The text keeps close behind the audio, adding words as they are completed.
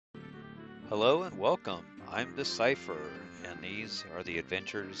Hello and welcome. I'm Decipher, and these are the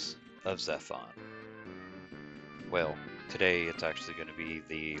adventures of Zethon. Well, today it's actually going to be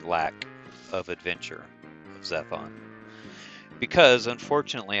the lack of adventure of Zethon. Because,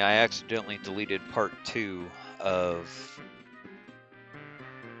 unfortunately, I accidentally deleted part 2 of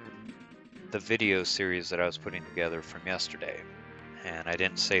the video series that I was putting together from yesterday. And I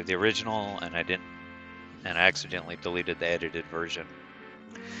didn't save the original, and I accidentally deleted the edited version.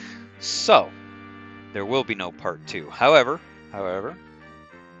 So, there will be no part 2. However,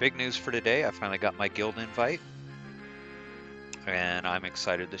 big news for today, I finally got my guild invite, and I'm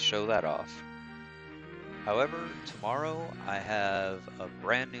excited to show that off. However, tomorrow I have a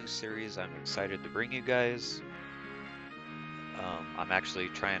brand new series I'm excited to bring you guys. I'm actually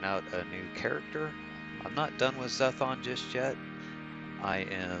trying out a new character. I'm not done with Zethon just yet. I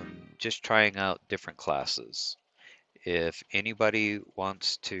am just trying out different classes. If anybody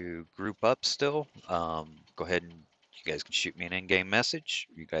wants to group up still, go ahead and you guys can shoot me an in-game message.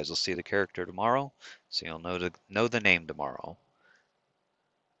 You guys will see the character tomorrow, so you'll know the name tomorrow.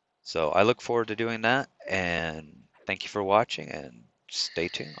 So I look forward to doing that, and thank you for watching, and stay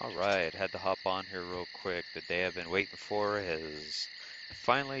tuned. All right, had to hop on here real quick. The day I've been waiting for has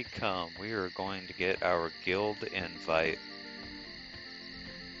finally come. We are going to get our guild invite.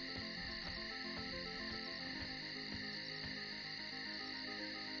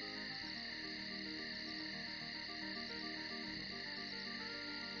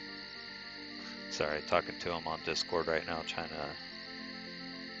 Sorry, talking to him on Discord right now, trying to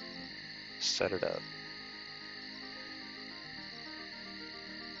set it up.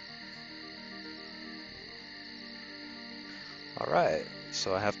 Alright,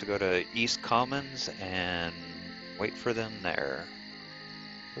 so I have to go to East Commons and wait for them there.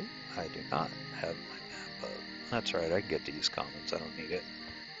 Ooh, I do not have my map up. That's right, I can get to East Commons, I don't need it.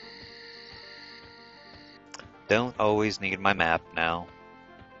 Don't always need my map now.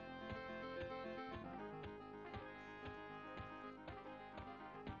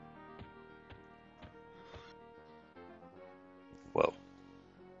 Whoa,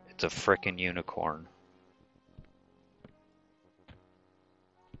 it's a frickin' unicorn.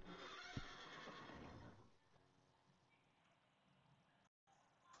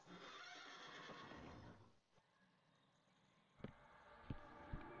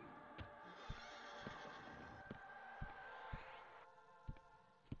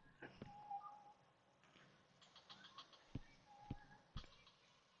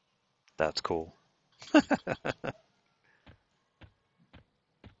 That's cool.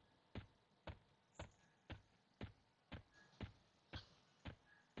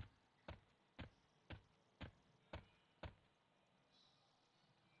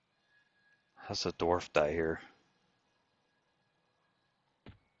 How's a dwarf die here?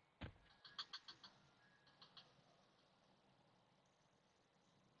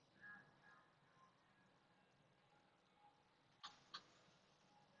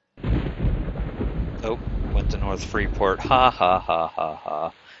 Oh, went to North Freeport. Ha ha ha ha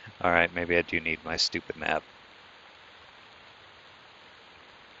ha. Alright, maybe I do need my stupid map.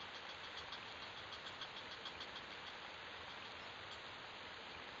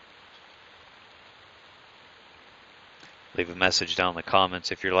 Leave a message down in the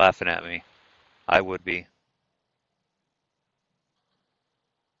comments if you're laughing at me. I would be.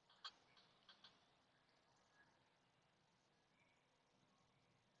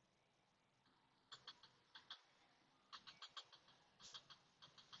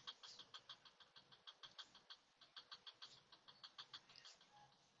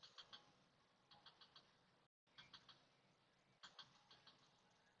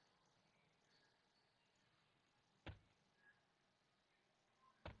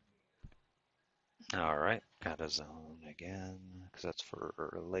 Alright, got a zone again, because that's for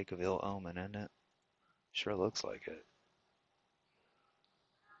Lake of Ill Omen, isn't it? Sure looks like it.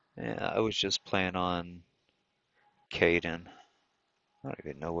 Yeah, I was just playing on Caden. I don't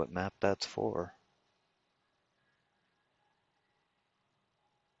even know what map that's for.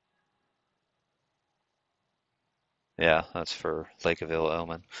 Yeah, that's for Lake of Ill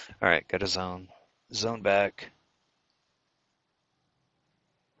Omen. Alright, got a zone. Zone back.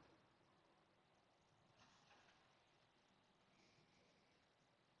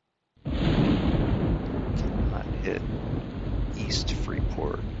 Not hit East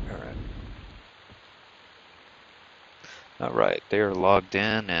Freeport. Alright. Alright, they are logged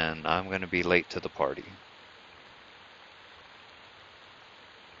in and I'm going to be late to the party.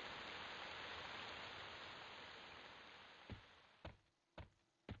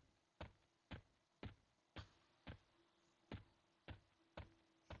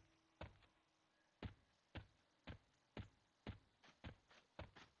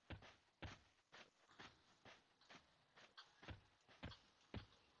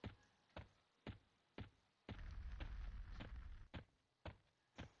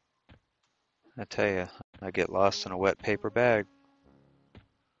 I tell you, I get lost in a wet paper bag.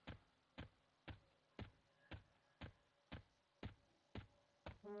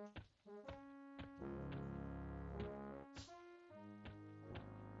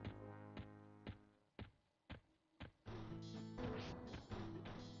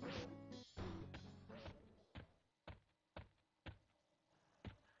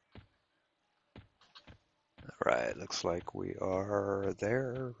 Right, looks like we are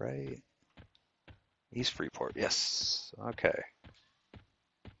there, right? East Freeport, yes. Okay.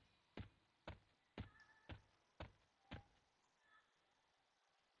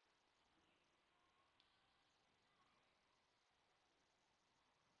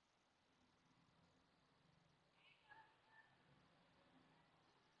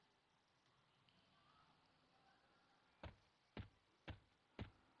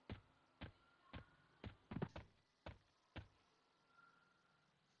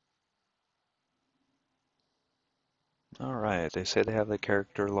 All right, they say they have the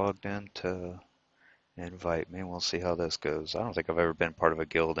character logged in to invite me. We'll see how this goes. I don't think I've ever been part of a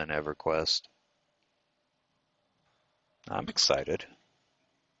guild in EverQuest. I'm excited.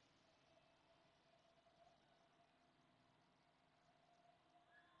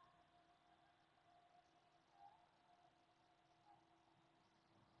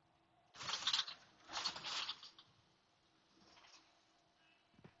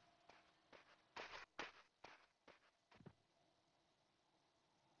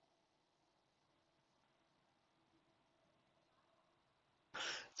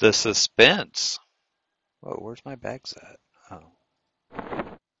 The suspense. Whoa, where's my bags at?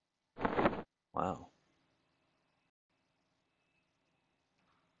 Oh, wow.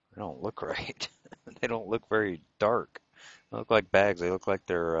 They don't look right. They don't look very dark. They look like bags. They look like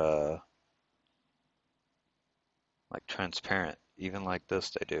they're like transparent. Even like this,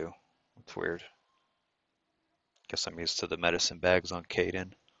 they do. It's weird. Guess I'm used to the medicine bags on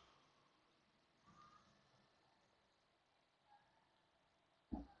Caden.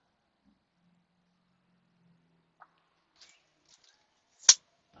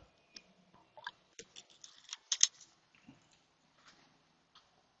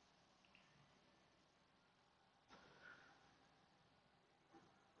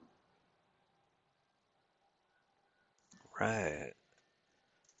 Right.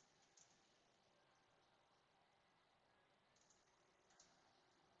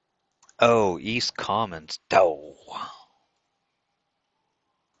 Oh, East Commons. Oh.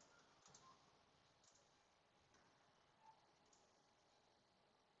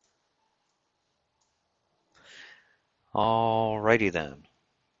 Alrighty then.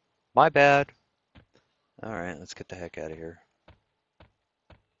 My bad. Alright, let's get the heck out of here.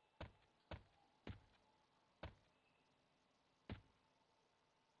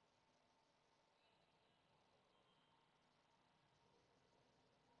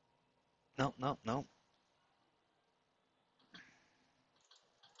 Nope, nope, nope.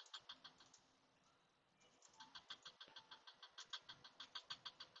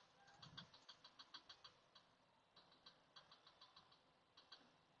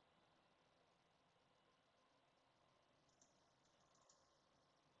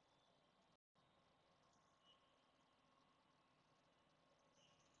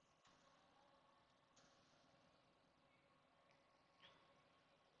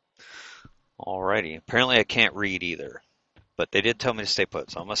 Alrighty. Apparently I can't read either. But they did tell me to stay put,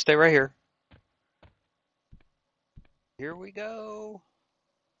 so I'm gonna stay right here. Here we go.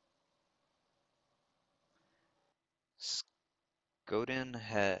 Godin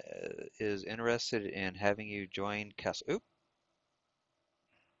is interested in having you join Castle. Oop.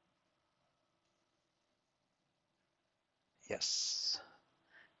 Yes.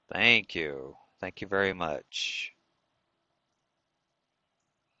 Thank you. Thank you very much.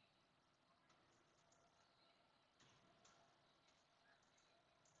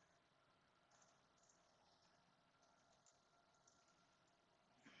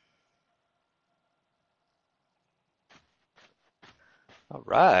 All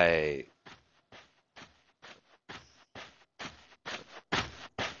right.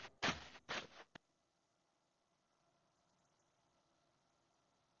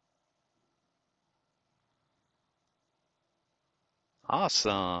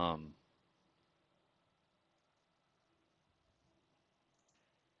 Awesome.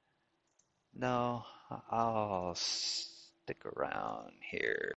 No, I'll stick around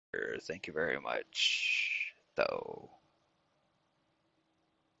here. Thank you very much, though.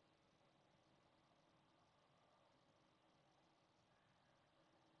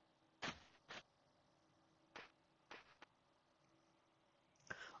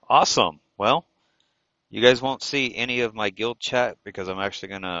 Awesome. Well, you guys won't see any of my guild chat because I'm actually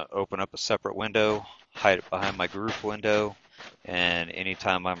going to open up a separate window, hide it behind my group window, and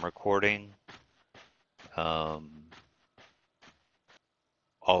anytime I'm recording, um,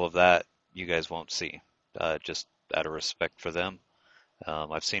 all of that you guys won't see, just out of respect for them.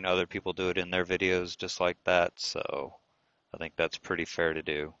 I've seen other people do it in their videos just like that, so I think that's pretty fair to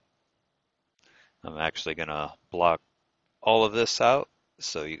do. I'm actually going to block all of this out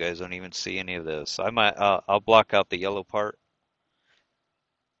so you guys don't even see any of this. I'll block out the yellow part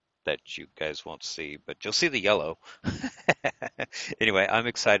that you guys won't see, but you'll see the yellow. Anyway, I'm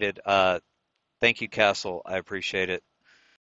excited. Thank you, Castle. I appreciate it.